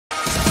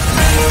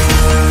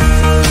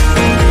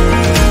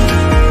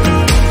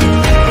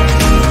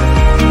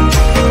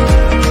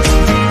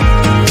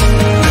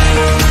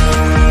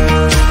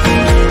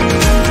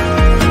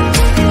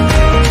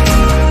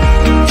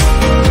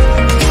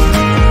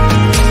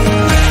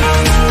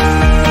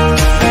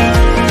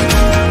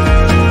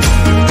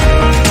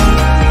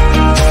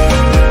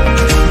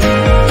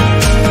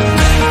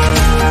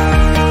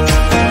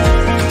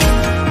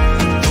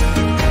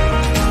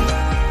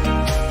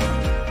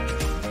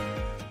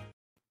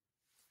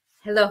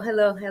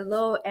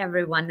Hello,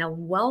 everyone,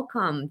 and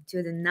welcome to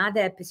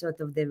another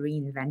episode of the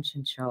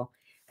Reinvention Show,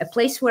 a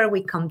place where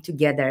we come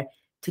together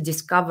to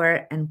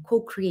discover and co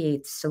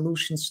create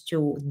solutions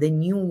to the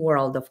new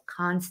world of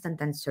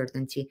constant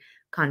uncertainty,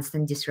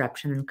 constant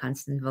disruption, and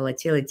constant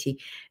volatility.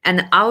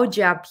 And our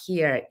job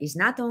here is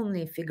not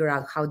only figure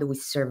out how do we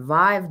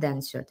survive the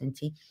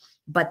uncertainty,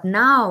 but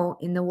now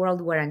in the world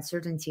where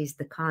uncertainty is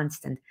the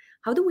constant,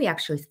 how do we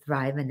actually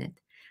thrive in it?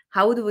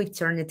 How do we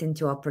turn it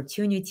into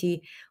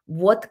opportunity?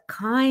 What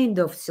kind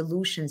of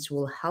solutions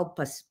will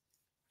help us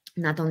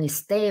not only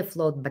stay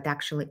afloat, but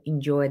actually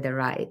enjoy the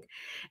ride?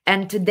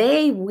 And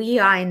today we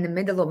are in the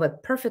middle of a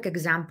perfect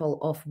example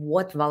of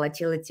what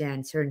volatility and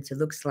uncertainty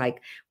looks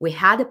like. We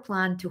had a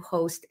plan to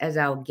host as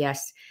our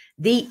guest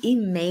the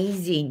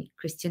amazing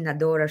Christina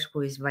Doras,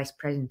 who is Vice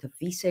President of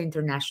Visa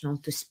International,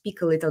 to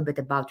speak a little bit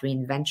about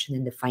reinvention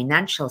in the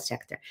financial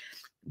sector.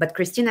 But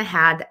Christina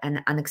had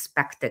an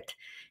unexpected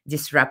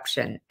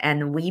disruption,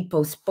 and we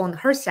postponed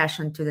her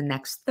session to the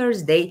next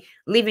Thursday,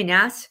 leaving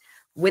us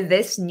with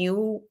this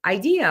new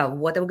idea.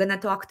 What are we going to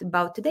talk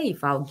about today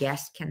if our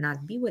guest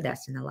cannot be with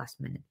us in the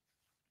last minute?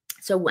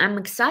 So I'm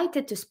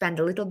excited to spend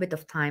a little bit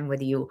of time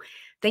with you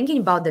thinking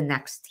about the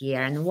next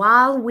year. And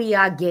while we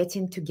are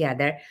getting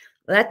together,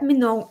 let me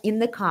know in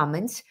the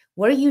comments,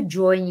 where are you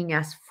joining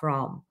us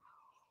from?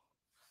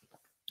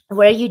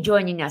 Where are you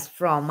joining us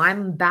from?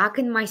 I'm back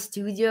in my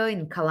studio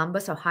in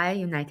Columbus, Ohio,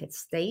 United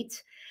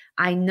States.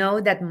 I know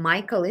that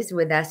Michael is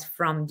with us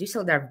from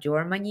Düsseldorf,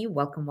 Germany.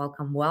 Welcome,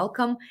 welcome,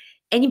 welcome.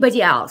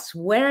 Anybody else?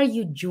 Where are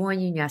you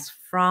joining us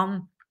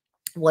from?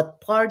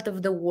 What part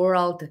of the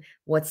world,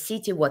 what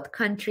city, what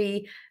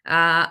country?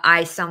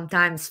 I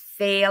sometimes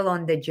fail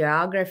on the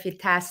geography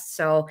test.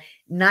 So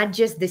not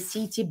just the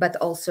city, but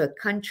also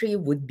a country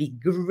would be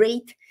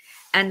great.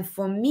 And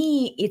for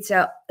me, it's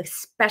a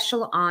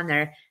special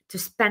honor to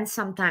spend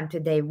some time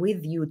today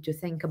with you to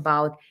think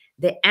about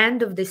the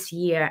end of this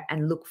year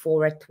and look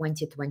forward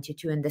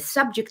 2022. And the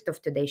subject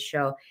of today's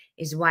show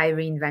is why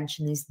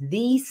reinvention is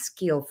the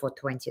skill for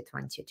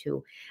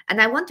 2022. And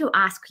I want to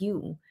ask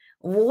you,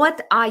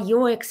 what are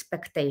your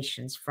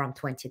expectations from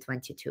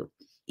 2022?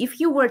 If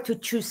you were to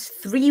choose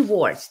 3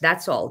 words,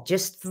 that's all,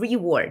 just 3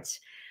 words,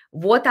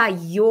 what are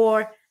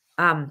your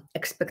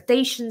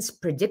expectations,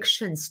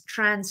 predictions,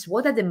 trends?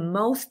 What are the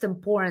most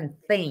important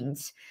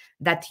things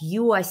that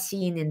you are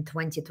seeing in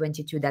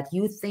 2022 that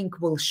you think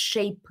will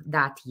shape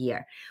that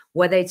year,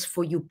 whether it's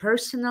for you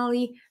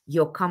personally,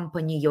 your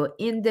company, your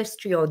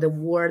industry, or the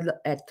world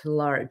at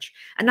large?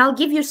 And I'll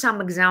give you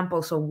some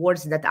examples of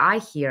words that I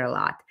hear a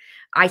lot.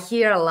 I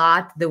hear a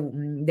lot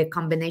the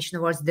combination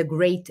of words, the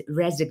great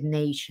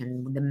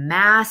resignation, the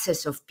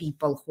masses of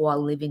people who are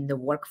leaving the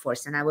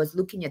workforce. And I was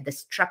looking at the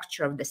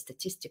structure of the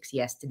statistics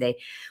yesterday.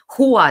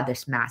 Who are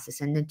these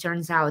masses? And it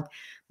turns out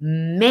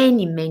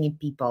many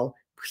people,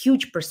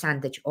 huge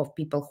percentage of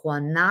people who are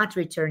not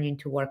returning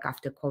to work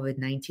after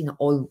COVID-19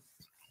 or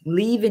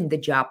leaving the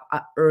job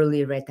are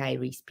early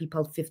retirees,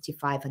 people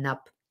 55 and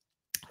up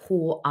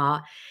who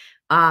are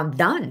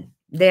done.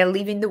 They're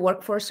leaving the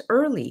workforce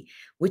early,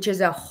 which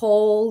is a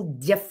whole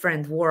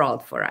different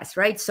world for us,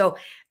 right? So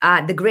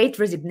the great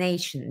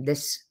resignation,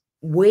 this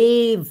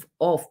wave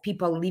of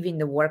people leaving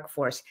the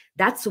workforce,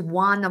 that's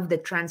one of the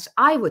trends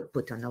I would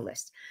put on the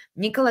list.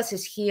 Nicholas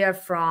is here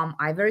from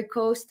Ivory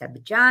Coast,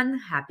 Abidjan.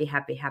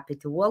 Happy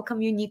to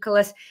welcome you,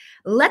 Nicholas.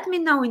 Let me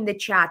know in the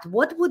chat,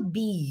 what would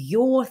be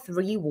your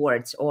 3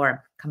 words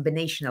or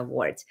combination of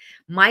words?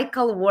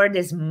 Michael's word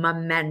is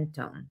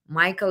momentum.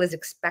 Michael is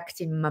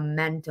expecting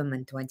momentum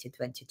in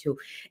 2022.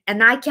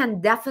 And I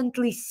can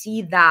definitely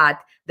see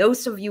that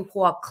those of you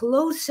who are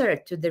closer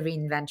to the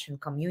reinvention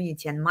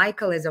community, and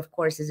Michael is, of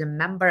course, is a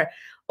member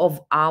of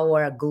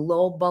our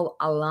global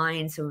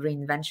alliance of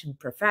reinvention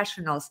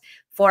professionals.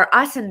 For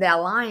us in the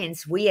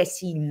alliance, we are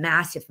seeing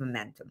massive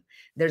momentum.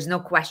 There's no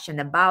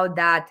question about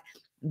that.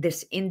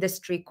 This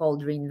industry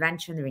called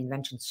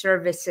reinvention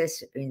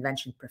services,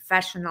 reinvention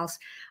professionals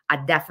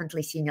are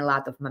definitely seeing a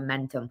lot of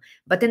momentum.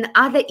 But in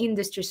other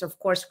industries, of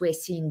course, we're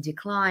seeing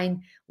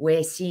decline.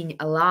 We're seeing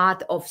a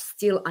lot of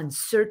still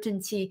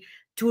uncertainty.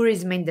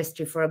 Tourism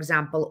industry, for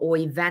example, or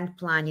event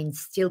planning,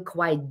 still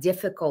quite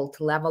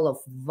difficult level of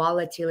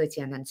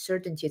volatility and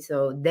uncertainty.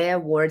 So their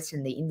words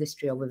in the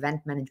industry of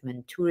event management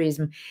and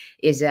tourism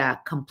is a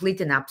complete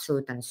and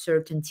absolute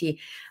uncertainty.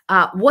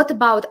 What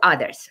about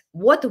others?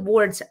 What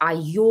words are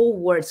your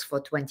words for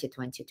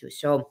 2022?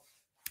 So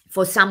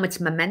for some, it's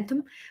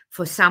momentum.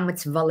 For some,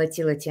 it's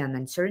volatility and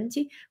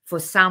uncertainty. For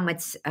some,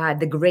 it's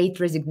the great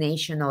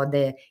resignation or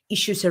the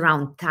issues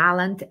around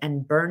talent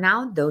and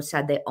burnout. Those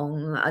are the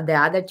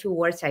other 2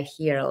 words I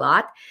hear a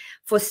lot.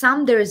 For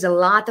some, there is a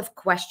lot of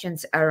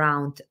questions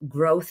around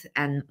growth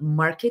and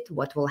market.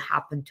 What will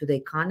happen to the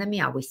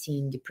economy? Are we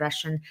seeing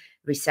depression,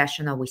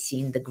 recession? Are we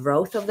seeing the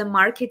growth of the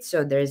market?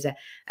 So there's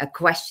a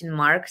question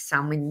mark.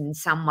 Some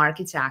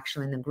markets are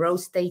actually in the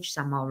growth stage.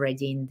 Some are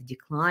already in the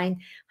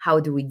decline. How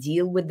do we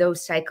deal with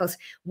those cycles?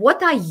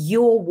 What are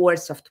your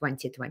words of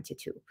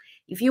 2022?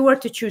 If you were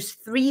to choose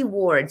 3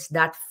 words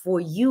that for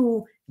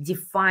you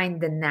define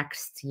the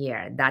next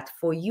year, that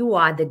for you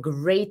are the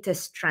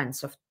greatest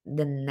trends of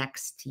the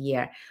next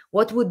year?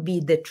 What would be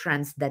the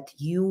trends that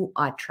you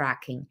are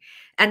tracking?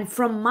 And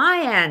from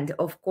my end,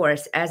 of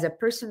course, as a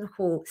person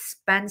who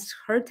spends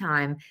her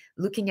time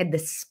looking at the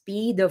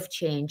speed of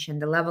change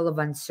and the level of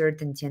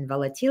uncertainty and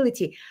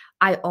volatility,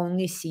 I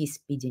only see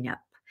speeding up.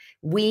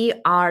 We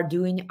are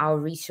doing our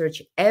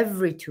research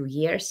every 2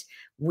 years.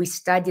 We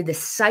study the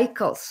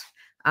cycles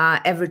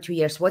every 2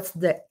 years. What's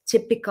the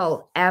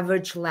typical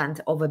average length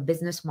of a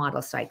business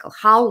model cycle?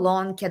 How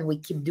long can we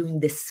keep doing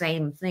the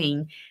same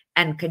thing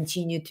and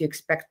continue to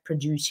expect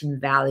producing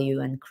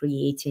value and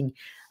creating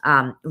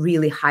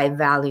really high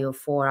value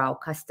for our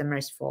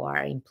customers, for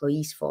our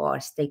employees, for our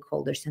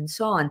stakeholders, and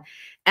so on?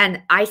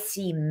 And I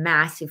see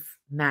massive,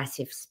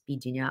 massive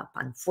speeding up.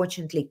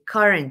 Unfortunately,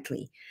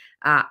 currently,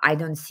 I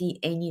don't see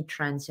any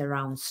trends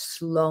around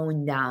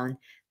slowing down,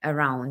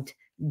 around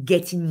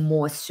getting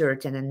more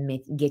certain and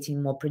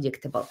getting more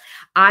predictable.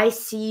 I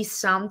see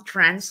some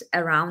trends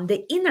around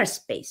the inner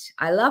space.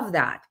 I love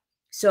that.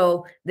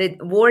 So the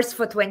words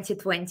for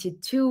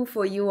 2022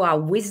 for you are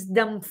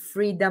wisdom,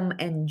 freedom,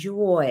 and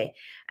joy.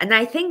 And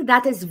I think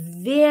that is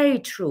very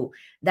true,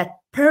 that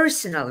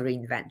personal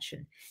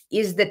reinvention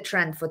is the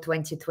trend for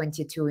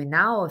 2022 in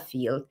our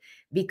field,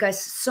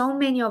 because so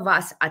many of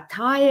us are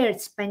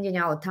tired spending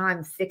our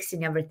time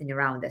fixing everything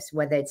around us,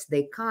 whether it's the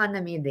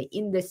economy, the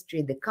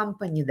industry, the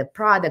company, the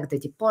product, the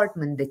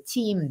department, the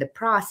team, the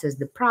process,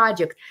 the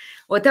project,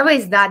 whatever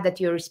is that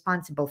you're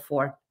responsible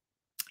for.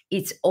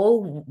 It's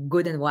all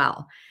good and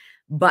well.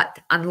 But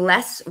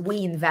unless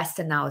we invest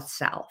in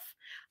ourselves,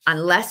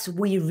 unless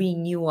we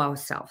renew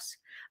ourselves,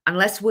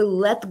 unless we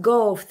let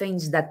go of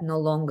things that no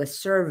longer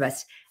serve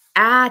us,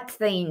 add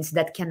things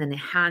that can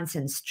enhance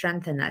and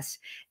strengthen us,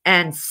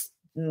 and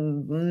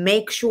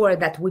make sure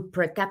that we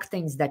protect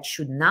things that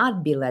should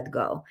not be let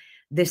go,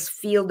 this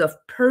field of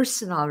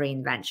personal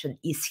reinvention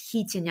is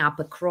heating up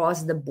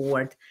across the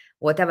board.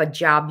 Whatever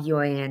job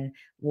you're in,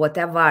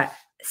 whatever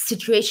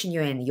situation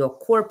you're in, your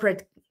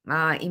corporate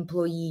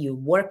employee, you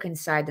work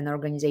inside an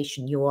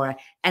organization, you're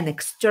an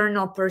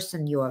external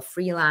person, you're a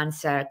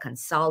freelancer,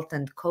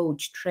 consultant,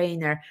 coach,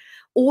 trainer,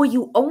 or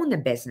you own a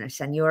business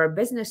and you're a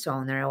business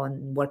owner or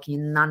working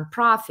in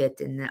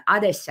nonprofit in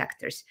other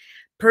sectors.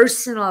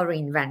 Personal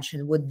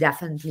reinvention would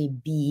definitely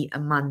be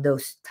among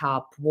those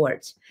top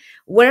words.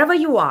 Wherever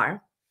you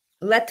are,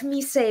 let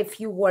me say a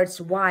few words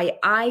why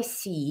I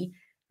see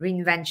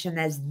reinvention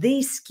as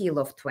the skill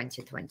of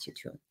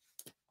 2022.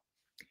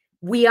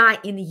 We are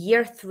in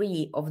year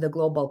 3 of the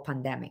global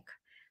pandemic.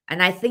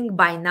 And I think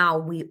by now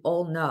we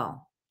all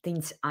know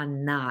things are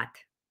not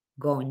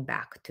going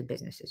back to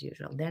business as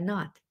usual. They're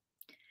not.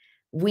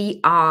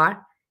 We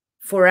are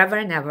forever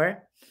and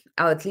ever,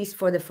 or at least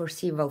for the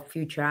foreseeable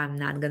future, I'm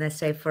not going to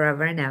say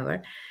forever and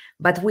ever,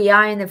 but we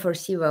are in the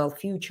foreseeable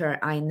future,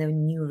 are in a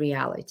new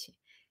reality.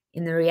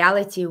 In a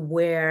reality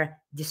where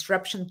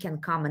disruption can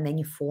come in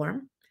any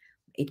form.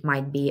 It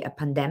might be a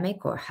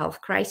pandemic or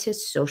health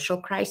crisis, social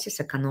crisis,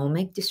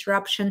 economic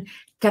disruption,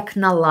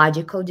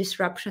 technological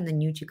disruption, a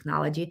new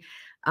technology,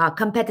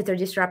 competitor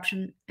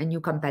disruption, a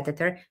new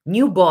competitor,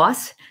 new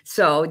boss.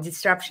 So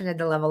disruption at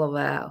the level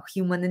of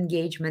human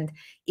engagement.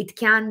 It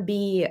can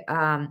be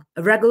a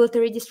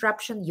regulatory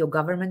disruption. Your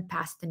government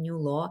passed a new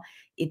law.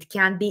 It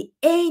can be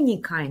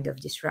any kind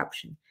of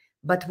disruption.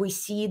 But we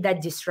see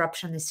that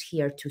disruption is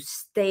here to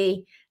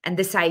stay. And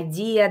this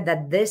idea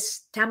that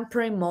this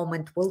temporary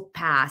moment will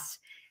pass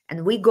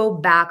and we go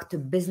back to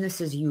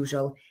business as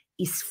usual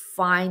is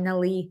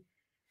finally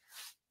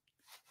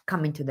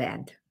coming to the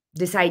end.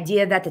 This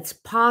idea that it's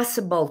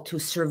possible to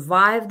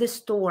survive the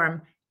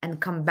storm and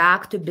come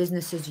back to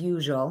business as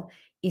usual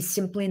is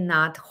simply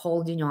not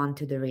holding on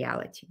to the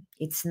reality.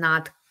 It's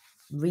not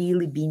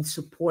really being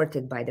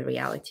supported by the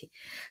reality.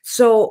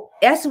 So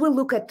as we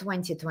look at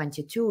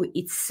 2022,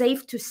 it's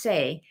safe to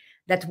say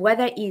that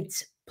whether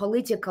it's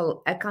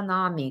political,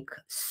 economic,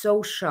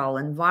 social,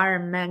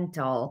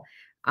 environmental,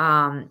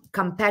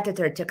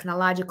 competitor,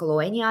 technological,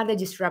 or any other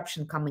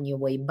disruption coming your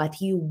way,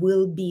 but you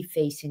will be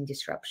facing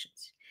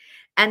disruptions.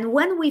 And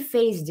when we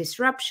face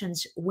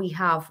disruptions, we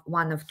have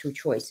one of two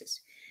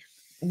choices.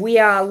 We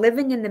are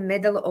living in the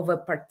middle of a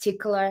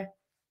particular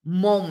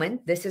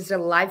moment. This is a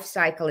life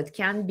cycle. It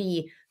can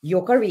be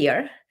your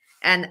career.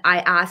 And I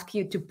ask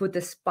you to put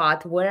a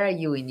spot. Where are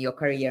you in your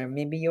career?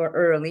 Maybe you're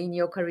early in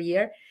your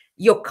career,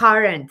 your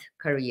current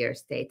career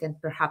state,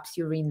 and perhaps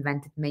you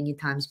reinvented many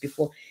times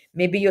before.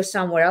 Maybe you're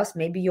somewhere else.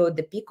 Maybe you're at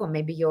the peak, or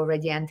maybe you're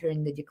already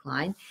entering the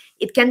decline.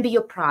 It can be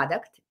your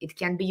product. It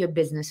can be your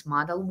business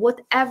model.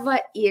 Whatever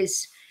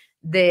is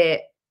the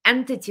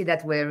entity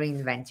that we're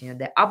reinventing,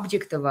 the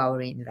object of our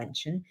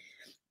reinvention,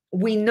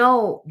 we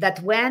know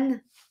that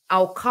when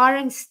our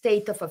current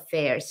state of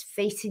affairs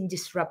facing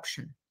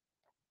disruption,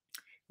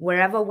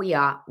 wherever we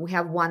are, we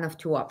have one of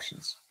two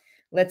options.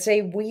 Let's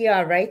say we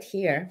are right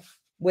here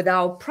with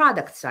our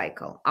product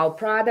cycle. Our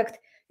product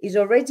is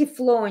already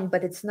flowing,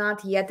 but it's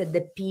not yet at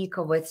the peak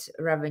of its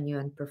revenue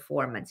and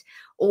performance.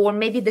 Or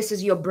maybe this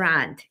is your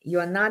brand.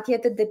 You're not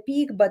yet at the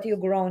peak, but you're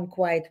growing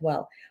quite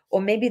well.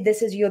 Or maybe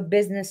this is your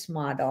business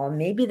model. Or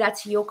maybe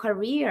that's your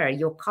career,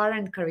 your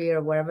current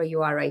career, wherever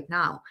you are right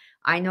now.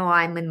 I know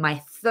I'm in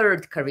my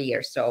third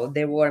career, so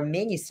there were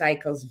many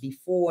cycles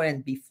before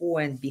and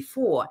before and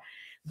before.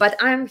 But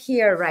I'm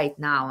here right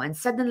now, and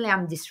suddenly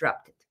I'm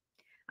disrupted.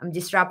 I'm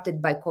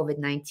disrupted by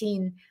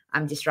COVID-19.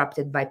 I'm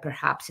disrupted by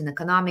perhaps an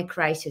economic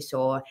crisis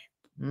or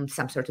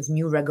some sort of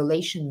new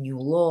regulation, new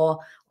law,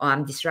 or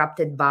I'm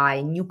disrupted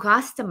by new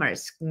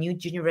customers, new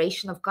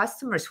generation of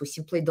customers who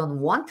simply don't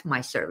want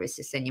my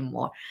services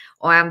anymore,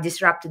 or I'm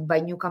disrupted by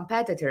new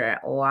competitor,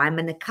 or I'm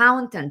an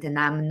accountant and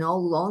I'm no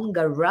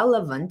longer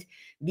relevant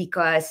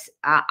because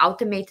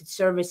automated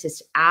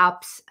services,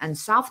 apps, and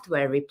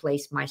software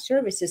replace my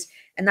services,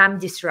 and I'm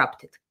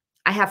disrupted.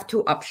 I have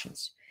two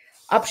options.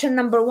 Option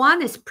number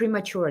one is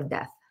premature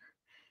death.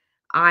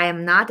 I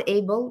am not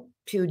able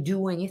to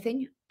do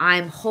anything.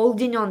 I'm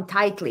holding on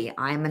tightly.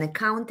 I'm an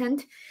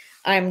accountant.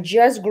 I'm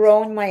just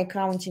growing my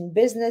accounting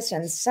business,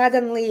 and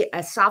suddenly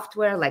a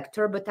software like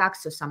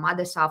TurboTax or some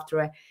other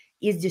software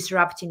is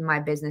disrupting my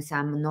business.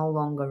 I'm no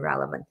longer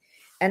relevant.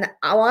 And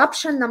our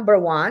option number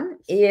one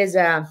is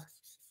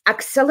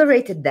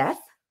accelerated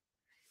death.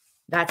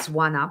 That's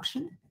one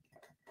option.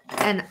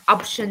 And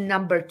option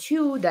number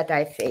two that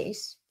I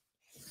face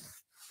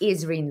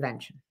is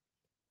reinvention.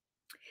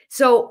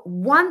 So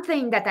one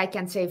thing that I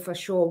can say for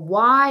sure,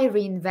 why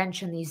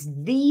reinvention is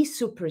the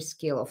super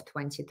skill of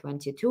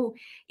 2022,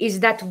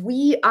 is that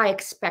we are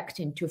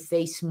expecting to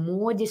face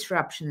more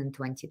disruption in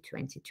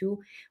 2022,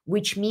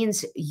 which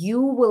means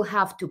you will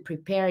have to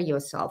prepare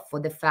yourself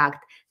for the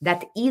fact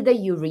that either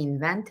you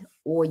reinvent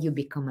or you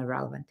become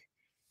irrelevant.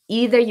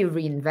 Either you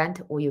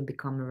reinvent or you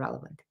become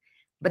irrelevant.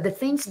 But the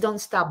things don't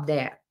stop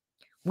there.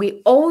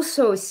 We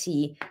also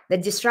see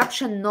that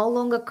disruption no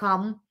longer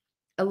come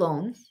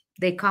alone.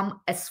 They come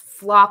as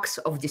flocks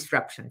of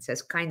disruptions,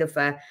 as kind of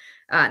a,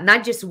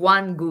 not just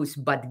one goose,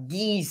 but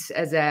geese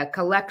as a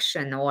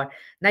collection, or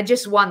not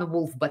just one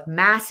wolf, but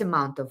mass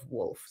amount of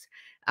wolves.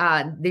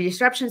 The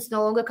disruptions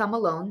no longer come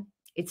alone.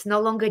 It's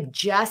no longer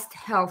just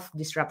health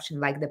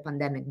disruption like the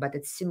pandemic, but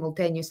it's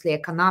simultaneously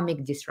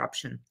economic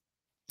disruption,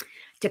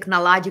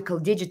 technological,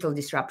 digital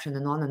disruption,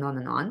 and on and on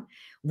and on.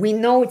 We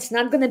know it's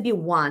not going to be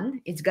one,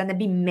 it's going to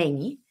be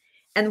many.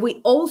 And we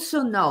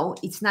also know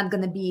it's not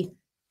going to be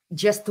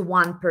just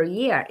one per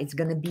year. It's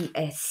going to be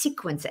a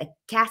sequence, a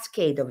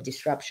cascade of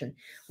disruption,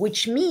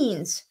 which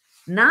means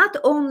not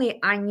only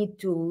I need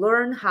to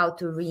learn how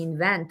to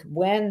reinvent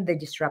when the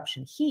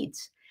disruption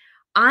hits,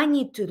 I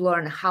need to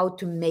learn how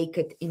to make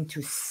it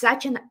into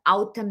such an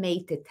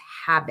automated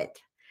habit,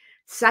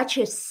 such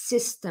a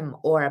system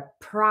or a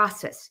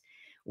process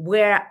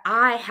where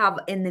I have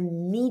an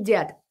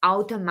immediate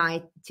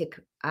automatic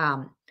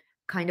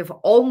kind of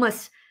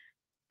almost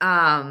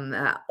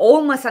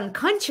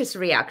unconscious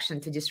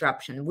reaction to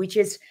disruption, which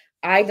is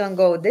I don't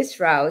go this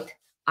route,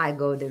 I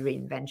go the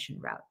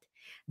reinvention route.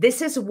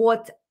 This is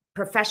what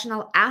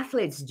professional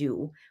athletes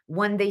do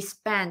when they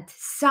spend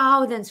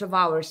thousands of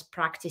hours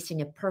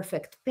practicing a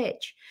perfect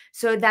pitch,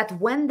 so that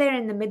when they're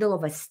in the middle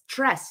of a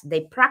stress,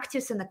 they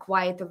practice in the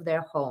quiet of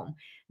their home,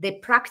 they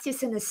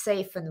practice in a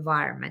safe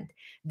environment,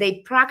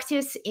 they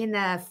practice in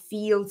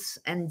fields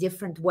and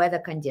different weather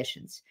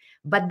conditions.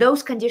 But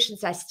those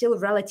conditions are still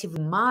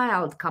relatively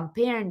mild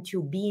compared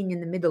to being in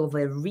the middle of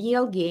a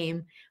real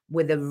game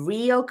with a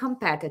real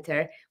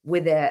competitor,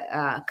 with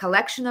a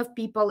collection of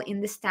people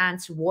in the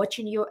stands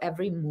watching your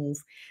every move.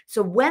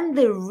 So when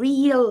the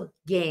real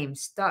game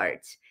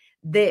starts,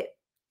 the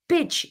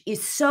pitch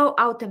is so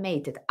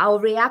automated, our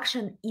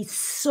reaction is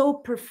so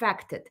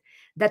perfected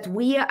that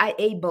we are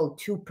able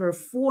to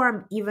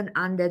perform even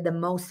under the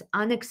most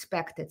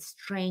unexpected,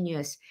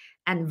 strenuous,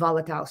 and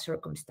volatile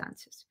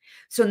circumstances.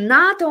 So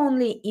not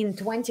only in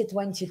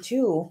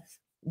 2022,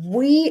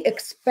 we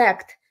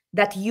expect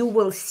that you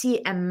will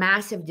see a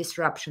massive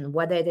disruption,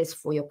 whether it is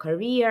for your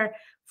career,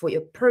 for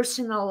your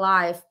personal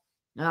life,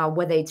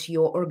 whether it's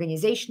your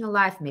organizational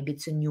life, maybe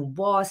it's a new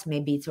boss,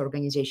 maybe it's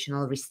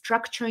organizational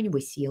restructuring.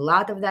 We see a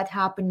lot of that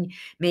happening.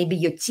 Maybe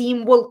your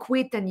team will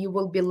quit and you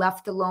will be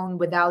left alone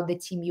without the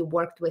team you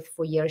worked with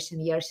for years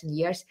and years and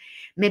years.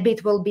 Maybe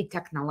it will be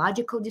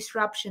technological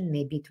disruption.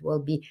 Maybe it will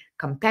be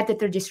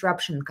competitor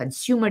disruption,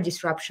 consumer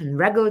disruption,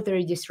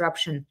 regulatory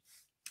disruption.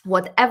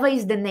 Whatever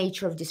is the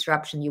nature of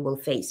disruption you will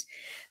face.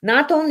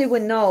 Not only we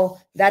know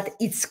that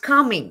it's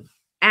coming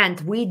and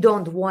we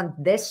don't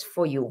want this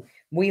for you,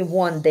 we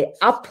want the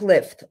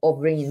uplift of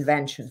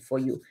reinvention for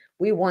you.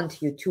 We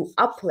want you to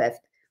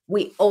uplift.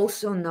 We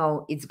also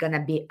know it's going to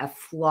be a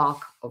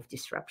flock of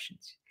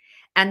disruptions.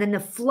 And then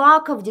a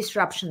flock of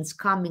disruptions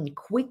coming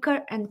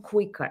quicker and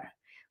quicker,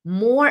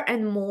 more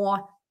and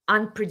more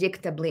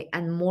unpredictably,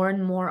 and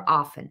more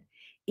often.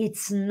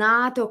 It's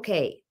not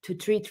okay to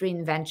treat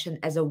reinvention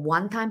as a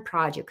one-time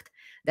project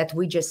that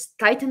we just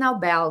tighten our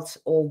belts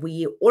or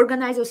we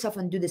organize ourselves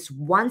and do this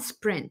one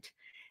sprint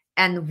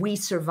and we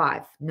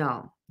survive.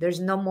 No, there's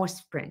no more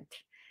sprint.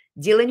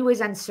 Dealing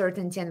with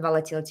uncertainty and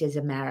volatility is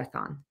a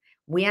marathon.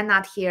 We are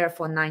not here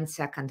for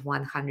 9-second,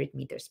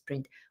 100-meter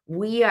sprint.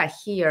 We are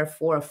here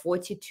for a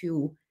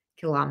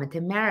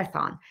 42-kilometer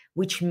marathon,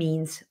 which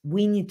means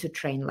we need to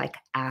train like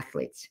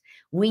athletes.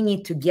 We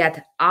need to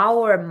get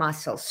our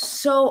muscles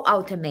so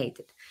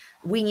automated.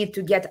 We need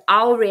to get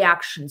our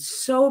reactions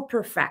so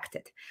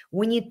perfected.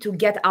 We need to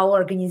get our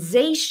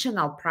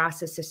organizational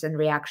processes and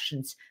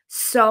reactions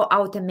so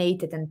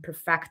automated and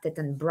perfected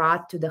and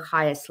brought to the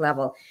highest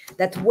level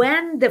that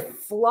when the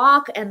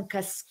flock and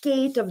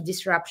cascade of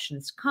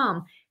disruptions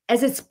come,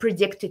 as it's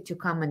predicted to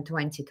come in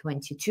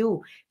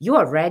 2022, you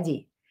are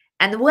ready.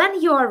 And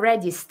when you are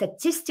ready,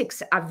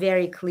 statistics are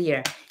very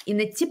clear.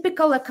 In a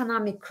typical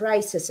economic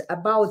crisis,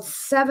 about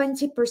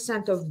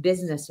 70% of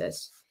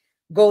businesses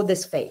go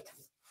this fate.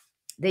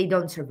 They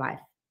don't survive.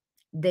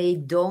 They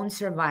don't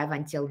survive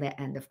until the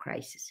end of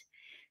crisis.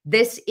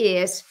 This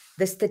is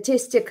the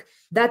statistic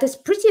that is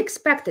pretty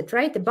expected,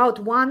 right?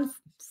 About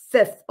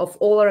 1/5 of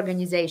all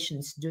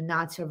organizations do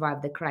not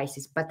survive the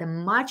crisis, but a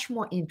much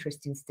more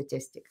interesting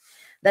statistic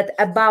that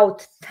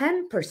about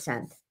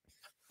 10%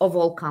 of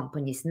all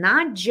companies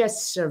not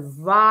just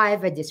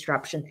survive a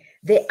disruption,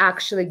 they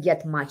actually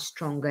get much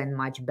stronger and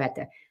much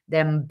better.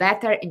 They're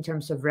better in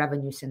terms of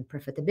revenues and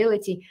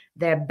profitability.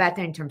 They're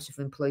better in terms of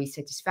employee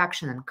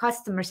satisfaction and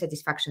customer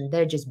satisfaction.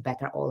 They're just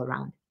better all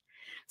around.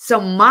 So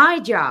my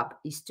job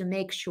is to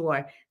make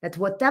sure that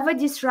whatever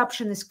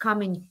disruption is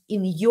coming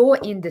in your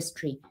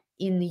industry,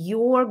 in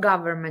your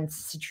government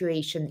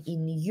situation,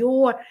 in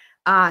your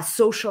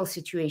social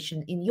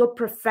situation, in your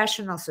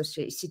professional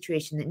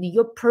situation, in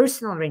your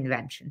personal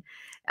reinvention,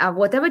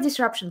 whatever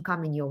disruption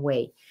coming your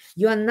way,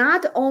 you are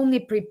not only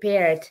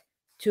prepared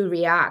to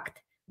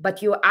react,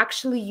 but you're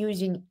actually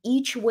using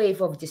each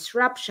wave of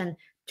disruption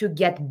to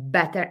get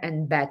better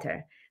and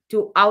better,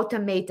 to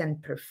automate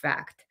and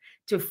perfect,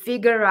 to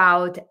figure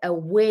out a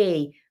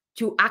way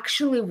to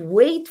actually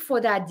wait for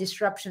that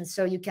disruption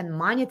so you can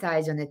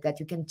monetize on it, that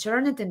you can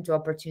turn it into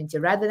opportunity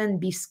rather than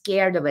be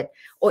scared of it,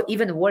 or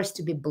even worse,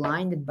 to be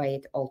blinded by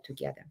it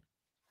altogether.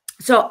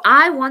 So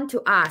I want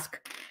to ask,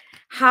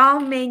 how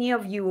many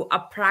of you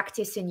are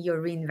practicing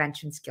your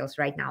reinvention skills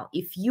right now?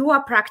 If you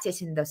are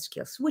practicing those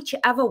skills,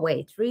 whichever way,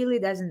 it really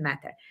doesn't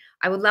matter.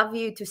 I would love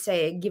you to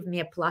say, give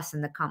me a plus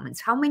in the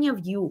comments. How many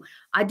of you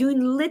are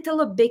doing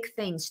little or big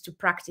things to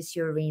practice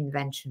your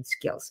reinvention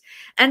skills?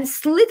 And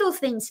little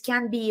things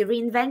can be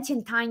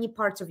reinventing tiny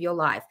parts of your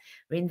life,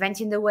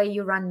 reinventing the way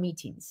you run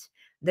meetings,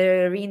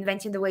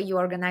 reinventing the way you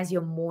organize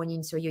your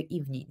mornings or your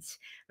evenings,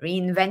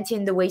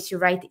 reinventing the ways you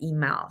write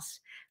emails,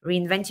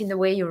 reinventing the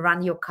way you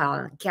run your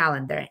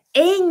calendar.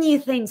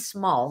 Anything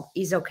small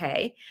is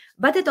okay,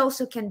 but it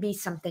also can be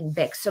something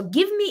big. So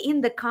give me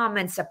in the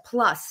comments a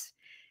plus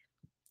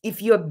if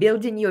you're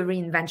building your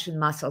reinvention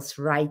muscles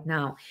right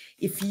now,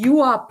 if you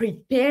are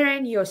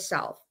preparing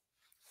yourself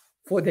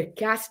for the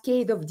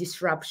cascade of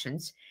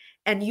disruptions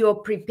and you're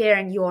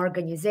preparing your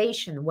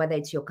organization, whether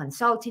it's your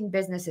consulting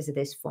business, as it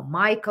is for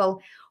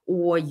Michael,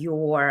 or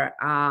your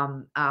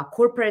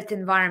corporate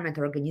environment,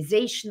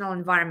 organizational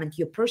environment,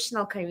 your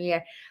personal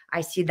career.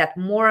 I see that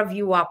more of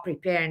you are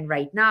preparing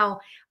right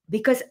now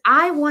because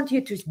I want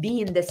you to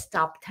be in this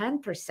top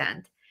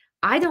 10%.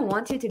 I don't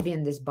want you to be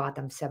in this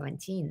bottom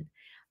 17.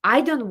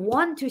 I don't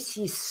want to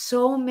see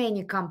so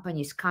many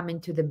companies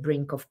coming to the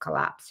brink of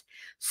collapse,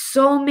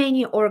 so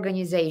many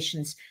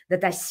organizations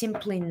that are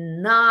simply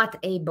not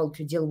able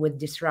to deal with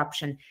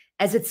disruption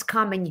as it's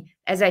coming.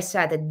 As I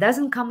said, it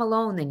doesn't come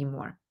alone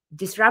anymore.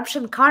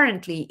 Disruption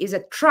currently is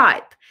a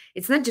tribe.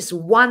 It's not just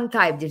one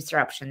type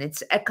disruption.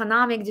 It's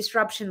economic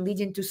disruption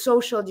leading to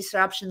social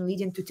disruption,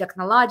 leading to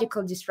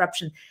technological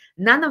disruption.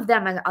 None of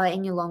them are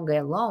any longer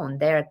alone.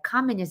 They're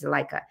coming as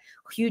like a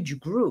huge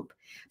group.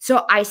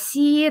 So I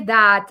see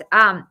that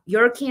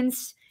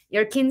Jurkin's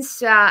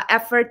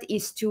effort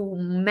is to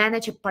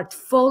manage a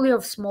portfolio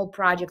of small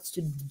projects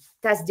to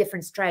test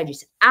different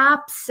strategies.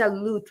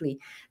 Absolutely.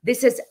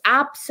 This is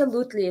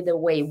absolutely the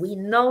way. We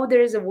know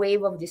there is a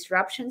wave of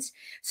disruptions.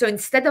 So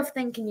instead of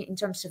thinking in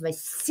terms of a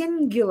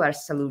singular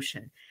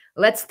solution,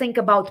 let's think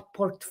about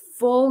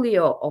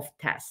portfolio of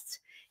tests.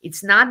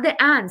 It's not the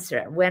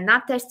answer. We're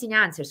not testing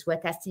answers.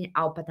 We're testing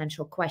our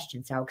potential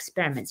questions, our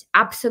experiments.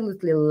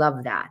 Absolutely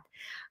love that.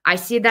 I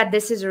see that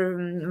this is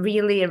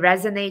really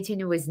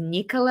resonating with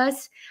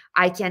Nicholas.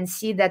 I can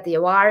see that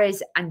you are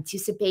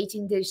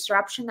anticipating the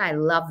disruption. I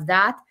love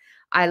that.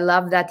 I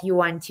love that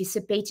you are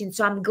anticipating.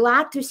 So I'm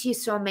glad to see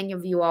so many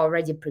of you are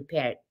already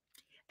prepared.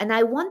 And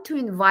I want to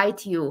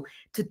invite you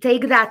to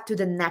take that to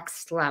the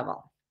next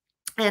level.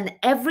 And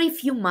every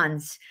few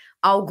months,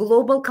 our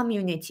global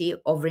community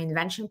of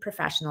reinvention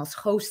professionals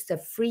hosts a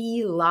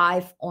free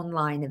live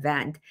online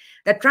event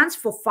that runs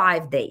for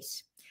 5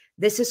 days.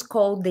 This is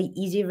called the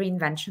Easy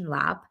Reinvention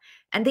Lab.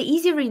 And the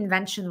Easy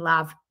Reinvention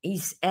Lab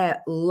is a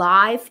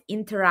live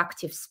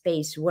interactive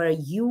space where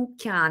you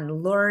can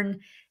learn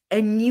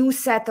a new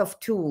set of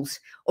tools,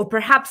 or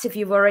perhaps if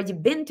you've already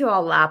been to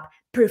our lab,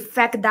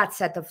 perfect that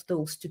set of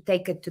tools to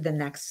take it to the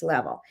next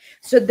level.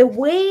 So the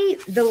way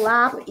the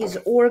lab is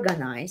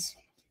organized,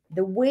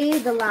 the way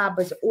the lab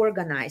is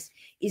organized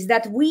is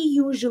that we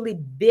usually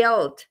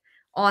build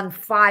on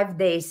 5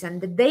 days, and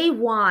the day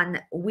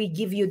one we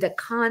give you the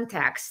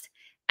context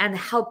and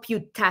help you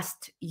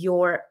test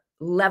your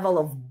level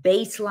of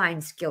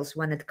baseline skills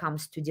when it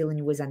comes to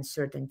dealing with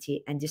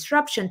uncertainty and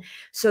disruption.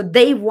 So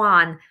day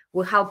one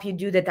will help you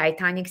do the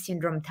Titanic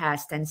syndrome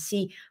test and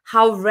see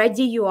how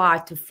ready you are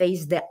to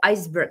face the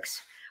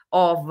icebergs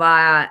of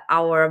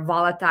our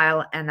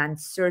volatile and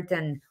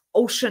uncertain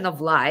ocean of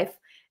life,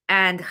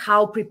 and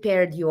how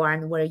prepared you are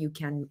and where you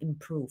can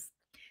improve.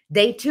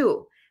 Day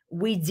two,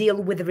 we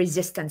deal with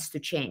resistance to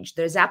change.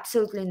 There's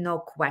absolutely no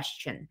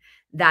question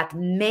that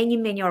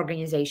many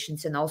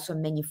organizations and also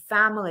many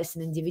families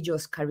and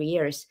individuals'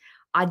 careers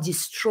are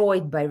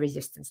destroyed by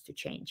resistance to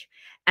change.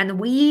 And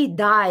we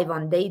dive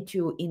on day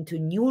two into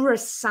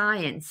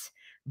neuroscience,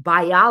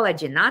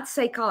 biology, not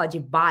psychology,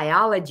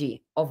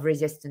 biology of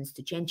resistance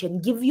to change,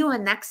 and give you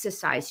an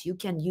exercise you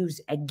can use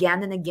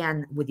again and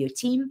again with your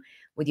team,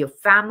 with your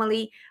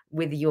family,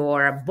 with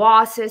your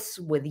bosses,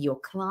 with your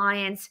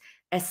clients,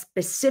 a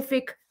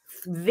specific,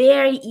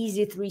 very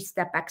easy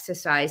 3-step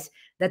exercise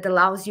that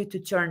allows you to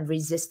turn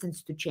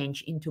resistance to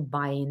change into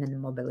buy-in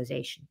and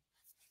mobilization.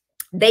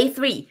 Day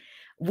three,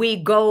 we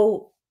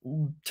go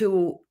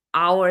to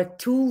our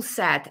tool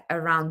set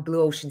around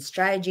Blue Ocean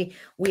Strategy.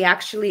 We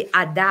actually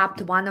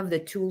adapt one of the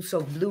tools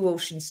of Blue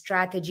Ocean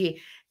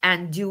Strategy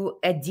and do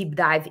a deep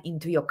dive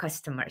into your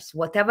customers,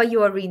 whatever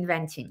you are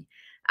reinventing.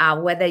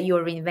 Whether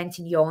you're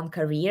reinventing your own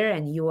career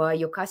and you are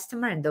your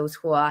customer, and those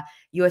who are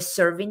you're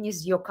serving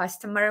is your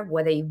customer,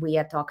 whether we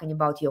are talking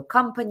about your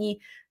company,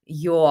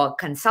 your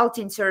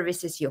consulting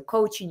services, your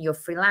coaching, your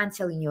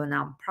freelancing, your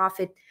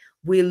nonprofit,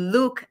 we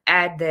look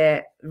at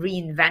the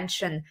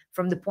reinvention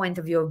from the point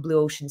of view of Blue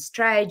Ocean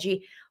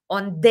Strategy.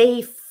 On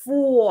day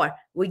 4,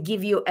 we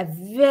give you a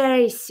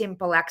very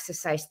simple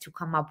exercise to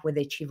come up with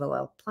an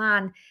achievable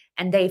plan.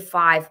 And day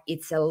 5,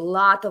 it's a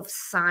lot of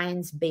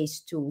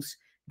science-based tools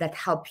that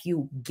help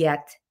you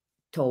get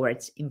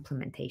towards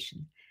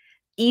implementation.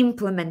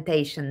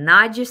 Implementation,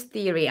 not just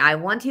theory. I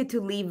want you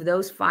to leave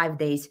those 5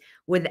 days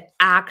with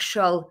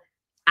actual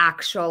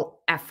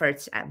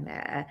efforts and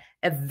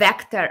a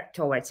vector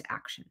towards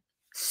action.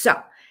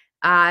 So,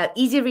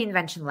 Easy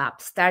Reinvention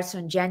Lab starts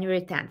on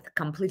January 10th,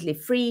 completely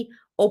free,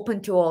 open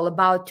to all,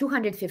 about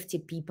 250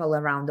 people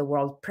around the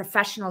world,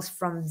 professionals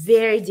from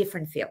very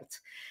different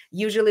fields.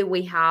 Usually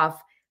we have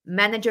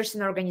managers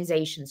and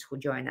organizations who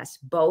join us,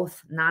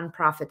 both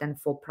nonprofit and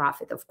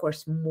for-profit, of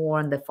course, more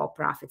on the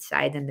for-profit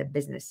side and the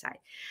business side.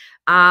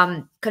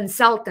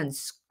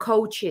 Consultants,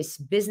 coaches,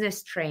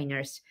 business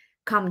trainers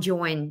come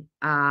join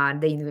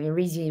the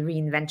Easy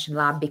Reinvention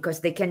Lab because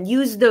they can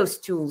use those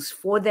tools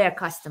for their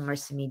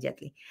customers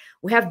immediately.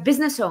 We have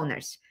business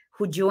owners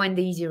who joined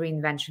the Easy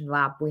Reinvention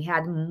Lab. We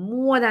had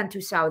more than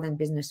 2,000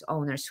 business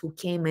owners who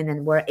came in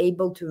and were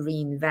able to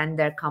reinvent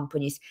their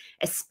companies,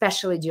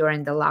 especially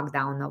during the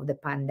lockdown of the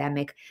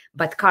pandemic,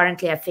 but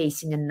currently are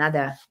facing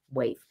another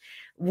wave.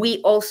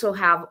 We also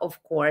have,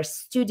 of course,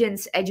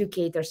 students,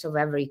 educators of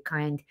every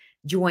kind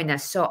join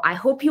us. So I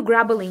hope you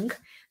grab a link.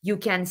 You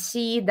can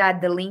see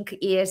that the link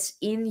is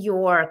in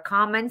your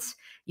comments.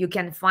 You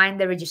can find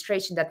the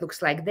registration that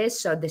looks like this.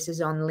 So this is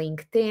on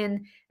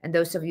LinkedIn. And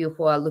those of you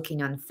who are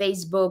looking on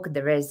Facebook,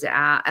 there is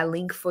a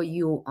link for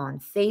you on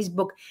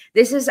Facebook.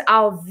 This is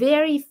our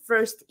very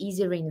first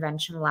Easy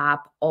Reinvention Lab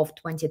of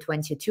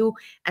 2022,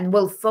 and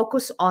we'll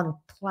focus on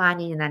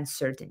planning and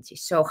uncertainty.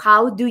 So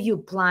how do you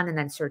plan an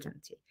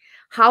uncertainty?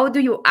 How do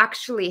you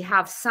actually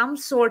have some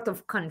sort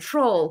of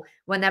control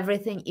when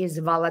everything is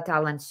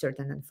volatile,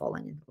 uncertain, and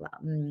falling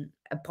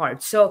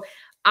apart? So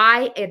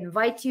I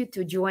invite you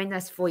to join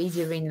us for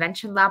Easy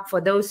Reinvention Lab. For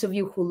those of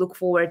you who look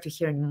forward to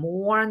hearing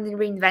more on the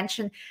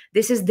reinvention,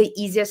 this is the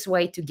easiest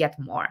way to get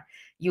more.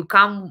 You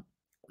come,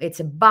 it's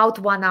about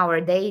 1 hour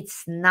a day.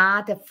 It's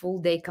not a full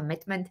day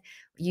commitment.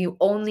 You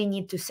only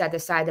need to set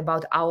aside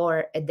about 1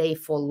 hour a day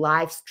for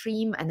live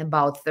stream and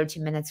about 30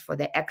 minutes for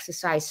the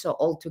exercise. So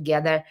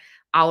altogether,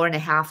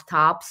 1.5 hours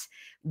tops.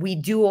 We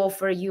do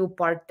offer you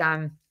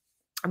part-time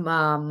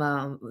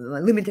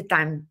limited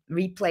time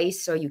replays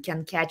so you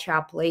can catch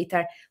up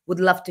later. Would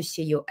love to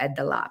see you at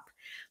the lab.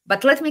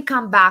 But let me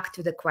come back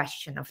to the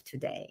question of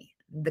today.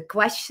 The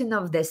question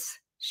of this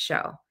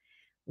show: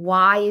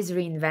 why is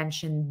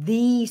reinvention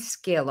the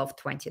skill of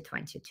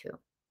 2022?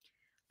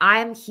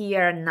 I'm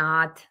here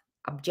not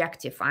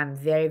objective. I'm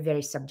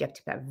very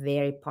subjective. I'm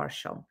very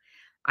partial.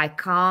 I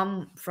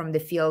come from the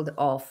field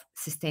of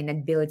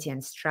sustainability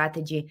and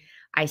strategy.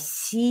 I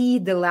see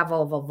the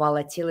level of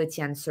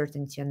volatility,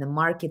 uncertainty in the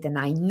market, and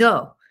I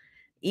know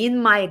in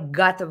my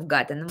gut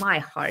and my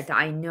heart,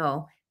 I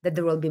know that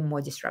there will be more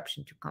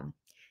disruption to come.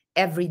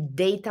 Every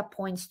data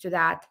points to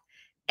that.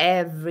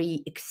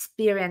 Every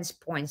experience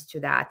points to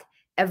that.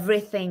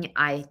 Everything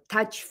I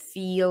touch,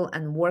 feel,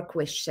 and work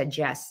with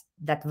suggests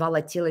that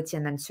volatility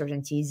and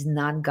uncertainty is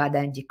not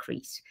gonna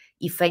decrease.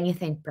 If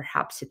anything,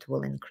 perhaps it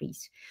will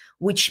increase,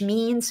 which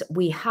means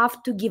we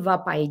have to give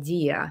up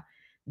idea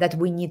that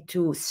we need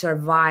to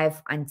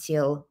survive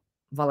until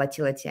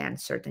volatility and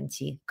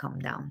uncertainty come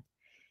down.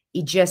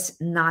 It's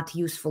just not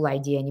useful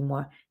idea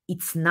anymore.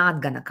 It's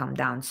not going to come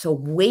down. So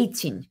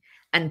waiting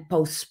and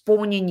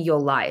postponing your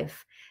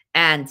life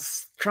and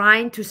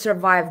trying to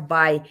survive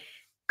by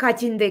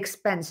cutting the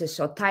expenses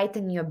or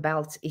tightening your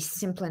belts is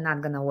simply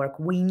not going to work.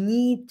 We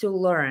need to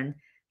learn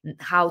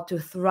how to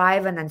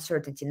thrive in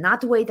uncertainty,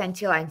 not wait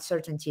until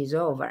uncertainty is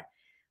over.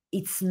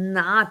 It's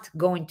not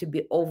going to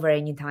be over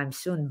anytime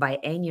soon by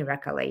any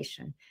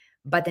recollection,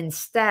 but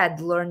instead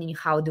learning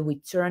how do we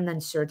turn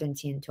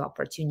uncertainty into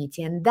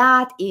opportunity. And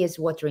that is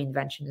what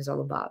reinvention is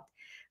all about.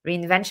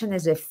 Reinvention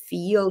is a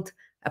field,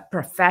 a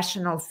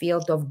professional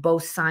field of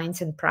both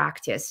science and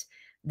practice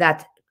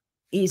that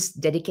is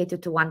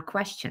dedicated to one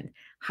question.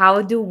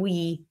 How do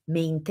we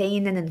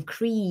maintain and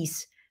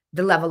increase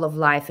the level of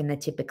life in a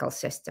typical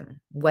system?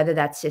 Whether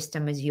that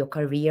system is your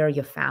career,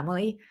 your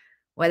family,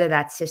 whether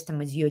that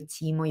system is your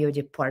team or your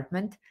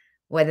department,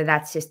 whether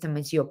that system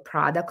is your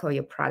product or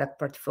your product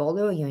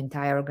portfolio, your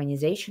entire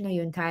organization or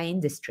your entire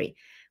industry.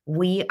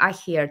 We are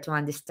here to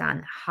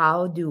understand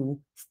how do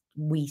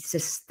we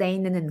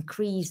sustain and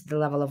increase the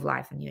level of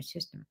life in your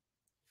system.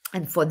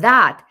 And for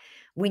that,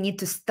 we need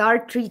to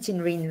start treating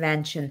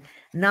reinvention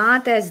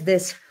not as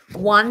this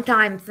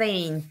one-time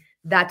thing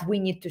that we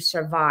need to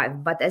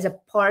survive, but as a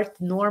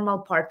normal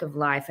part of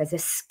life, as a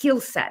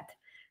skill set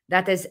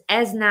that is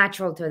as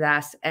natural to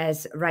us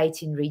as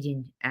writing,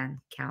 reading, and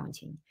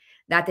counting.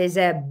 That is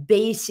a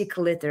basic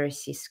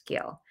literacy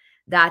skill.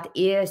 That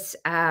is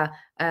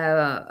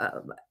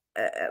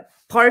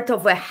part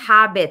of a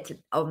habit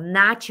of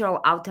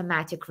natural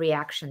automatic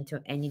reaction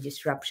to any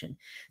disruption.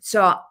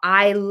 So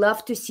I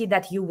love to see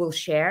that you will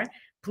share.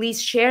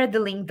 Please share the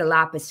link. The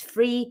lab is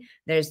free.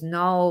 There's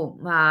no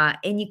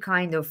any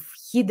kind of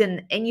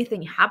hidden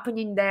anything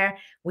happening there.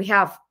 We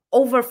have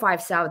over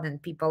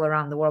 5,000 people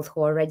around the world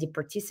who already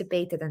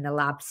participated in the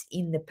labs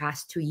in the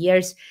past 2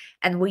 years.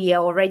 And we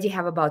already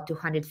have about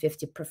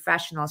 250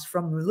 professionals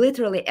from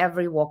literally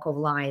every walk of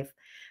life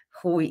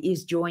who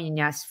is joining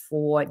us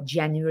for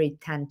January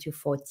 10 to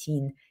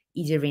 14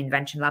 Easy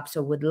Reinvention Lab.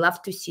 So would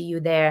love to see you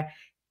there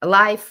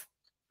live,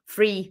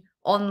 free,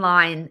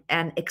 online,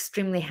 and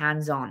extremely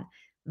hands-on.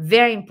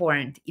 Very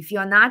important. If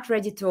you're not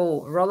ready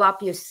to roll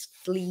up your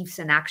sleeves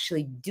and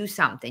actually do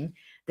something,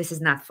 this is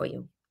not for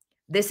you.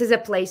 This is a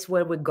place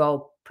where we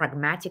go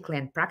pragmatically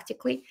and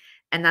practically.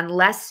 And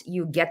unless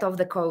you get off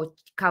the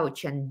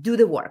couch and do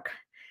the work,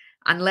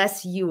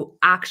 unless you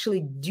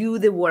actually do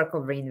the work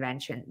of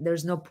reinvention,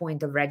 there's no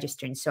point of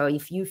registering. So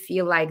if you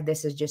feel like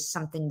this is just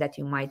something that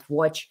you might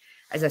watch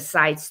as a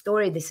side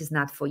story, this is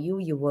not for you.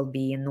 You will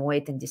be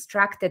annoyed and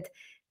distracted.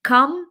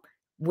 Come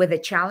with a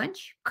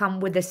challenge,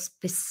 come with a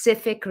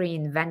specific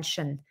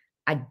reinvention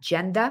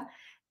agenda,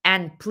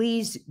 and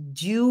please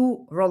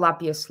do roll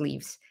up your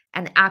sleeves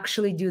and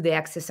actually do the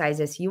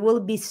exercises. You will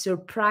be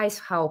surprised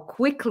how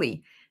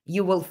quickly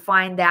you will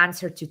find the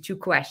answer to two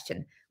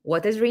questions.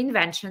 What is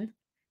reinvention?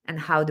 And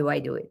how do I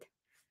do it?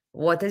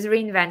 What is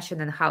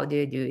reinvention and how do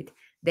you do it?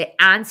 The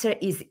answer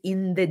is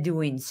in the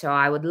doing. So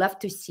I would love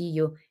to see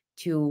you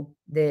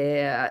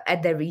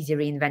at the Easy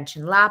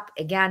Reinvention Lab.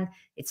 Again,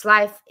 it's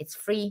live, it's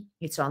free,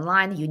 it's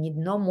online. You need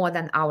no more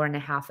than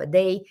 1.5 hours a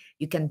day.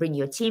 You can bring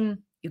your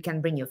team, you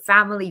can bring your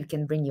family, you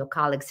can bring your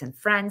colleagues and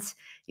friends,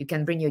 you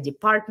can bring your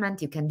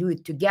department, you can do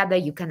it together.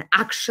 You can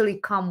actually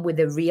come with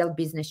a real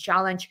business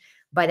challenge.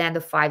 By the end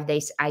of 5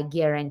 days, I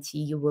guarantee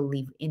you will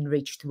leave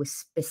enriched with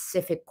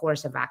specific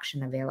course of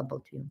action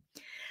available to you.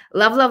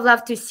 Love, love,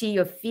 love to see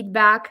your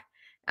feedback.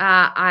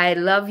 I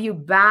love you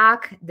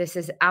back. This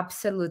is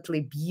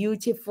absolutely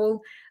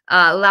beautiful.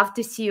 Love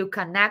to see you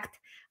connect.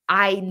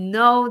 I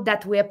know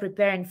that we are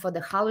preparing for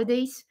the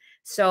holidays.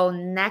 So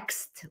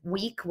next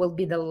week will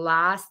be the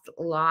last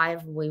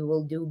live we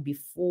will do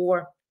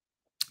before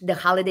the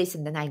holidays,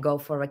 and then I go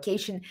for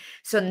vacation.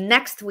 So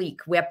next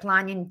week, we are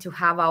planning to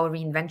have our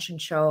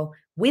reinvention show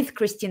with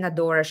Christina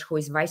Dorosh, who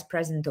is Vice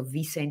President of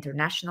Visa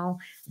International,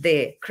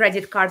 the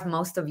credit card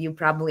most of you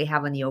probably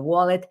have in your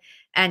wallet.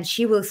 And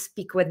she will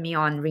speak with me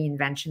on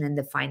reinvention in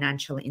the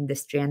financial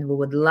industry. And we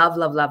would love,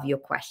 love, love your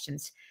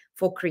questions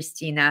for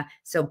Christina.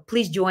 So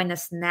please join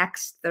us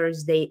next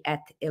Thursday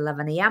at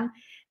 11 a.m.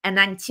 And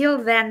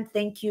until then,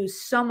 thank you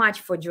so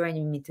much for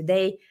joining me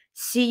today.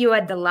 See you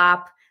at the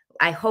lab.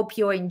 I hope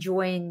you're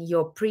enjoying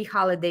your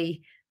pre-holiday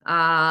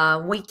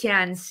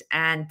weekends.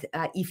 And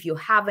if you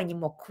have any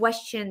more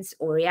questions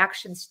or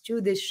reactions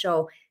to this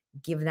show,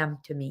 give them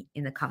to me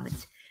in the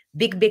comments.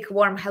 Big, big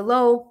warm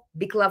hello.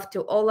 Big love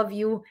to all of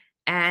you.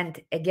 And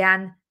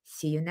again,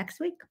 see you next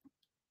week.